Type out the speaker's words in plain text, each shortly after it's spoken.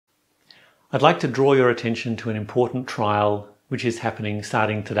I'd like to draw your attention to an important trial which is happening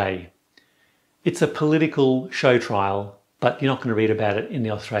starting today. It's a political show trial, but you're not going to read about it in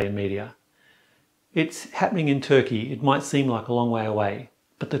the Australian media. It's happening in Turkey. It might seem like a long way away,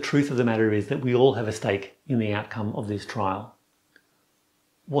 but the truth of the matter is that we all have a stake in the outcome of this trial.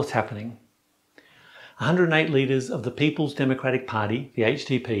 What's happening? 108 leaders of the People's Democratic Party, the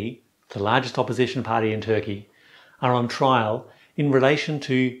HDP, the largest opposition party in Turkey, are on trial in relation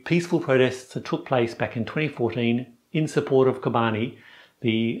to peaceful protests that took place back in 2014 in support of Kobani,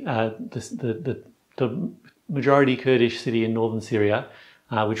 the majority Kurdish city in northern Syria,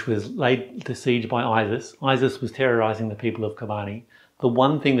 which was laid to siege by ISIS. ISIS was terrorising the people of Kobani. The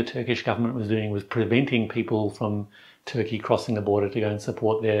one thing the Turkish government was doing was preventing people from Turkey crossing the border to go and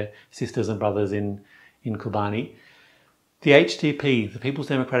support their sisters and brothers in Kobani. The HDP, the People's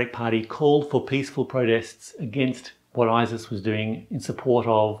Democratic Party, called for peaceful protests against what ISIS was doing in support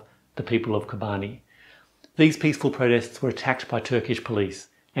of the people of Kobani. These peaceful protests were attacked by Turkish police,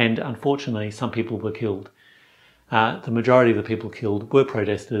 and unfortunately some people were killed. The majority of the people killed were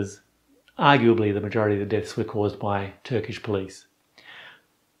protesters. Arguably the majority of the deaths were caused by Turkish police.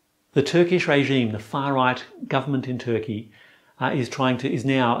 The Turkish regime, the far-right government in Turkey, is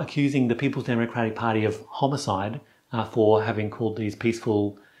now accusing the People's Democratic Party of homicide for having called these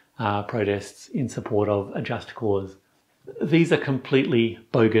peaceful protests in support of a just cause. These are completely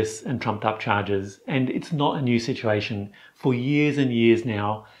bogus and trumped up charges, and it's not a new situation. For years and years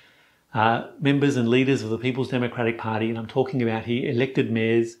now, members and leaders of the People's Democratic Party, and I'm talking about here elected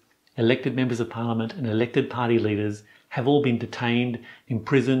mayors, elected members of parliament and elected party leaders, have all been detained,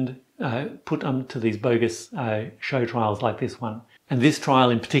 imprisoned, put onto these bogus show trials like this one. And this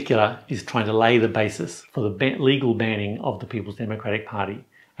trial in particular is trying to lay the basis for the legal banning of the People's Democratic Party.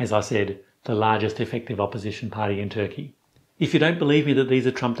 As I said, the largest effective opposition party in Turkey. If you don't believe me that these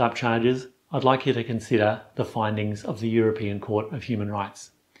are trumped up charges, I'd like you to consider the findings of the European Court of Human Rights.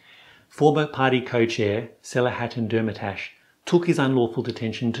 Former party co-chair Selahattin Demirtas took his unlawful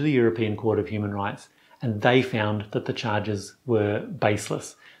detention to the European Court of Human Rights, and they found that the charges were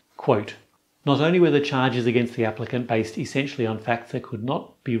baseless. Quote, "Not only were the charges against the applicant based essentially on facts that could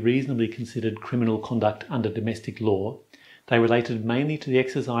not be reasonably considered criminal conduct under domestic law, they related mainly to the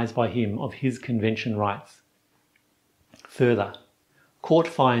exercise by him of his convention rights. Further, court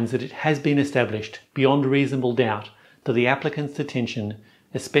finds that it has been established beyond reasonable doubt that the applicant's detention,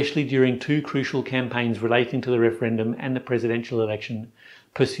 especially during two crucial campaigns relating to the referendum and the presidential election,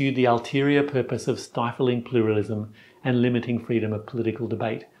 pursued the ulterior purpose of stifling pluralism and limiting freedom of political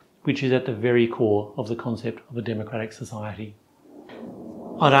debate, which is at the very core of the concept of a democratic society."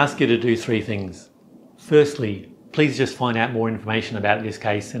 I'd ask you to do three things. Firstly, please just find out more information about this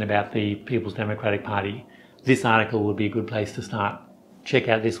case and about the People's Democratic Party. This article would be a good place to start. Check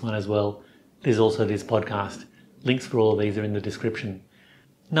out this one as well. There's also this podcast. Links for all of these are in the description.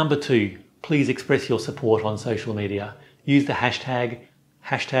 Number two, please express your support on social media. Use the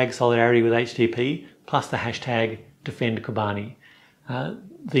hashtag Solidarity with HDP plus the hashtag Defend Kobani.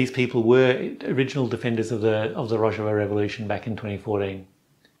 These people were original defenders of the Rojava Revolution back in 2014.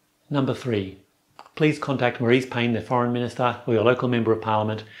 Number three, please contact Marise Payne, the Foreign Minister, or your local Member of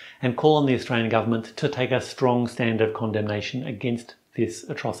Parliament, and call on the Australian Government to take a strong stand of condemnation against this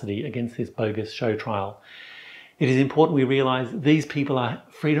atrocity, against this bogus show trial. It is important we realise these people are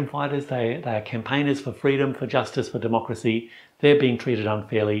freedom fighters, they are campaigners for freedom, for justice, for democracy. They're being treated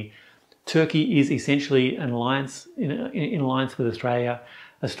unfairly. Turkey is essentially an alliance, in alliance with Australia.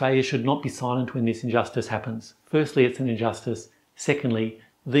 Australia should not be silent when this injustice happens. Firstly, it's an injustice. Secondly,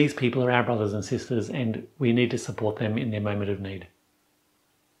 these people are our brothers and sisters, and we need to support them in their moment of need.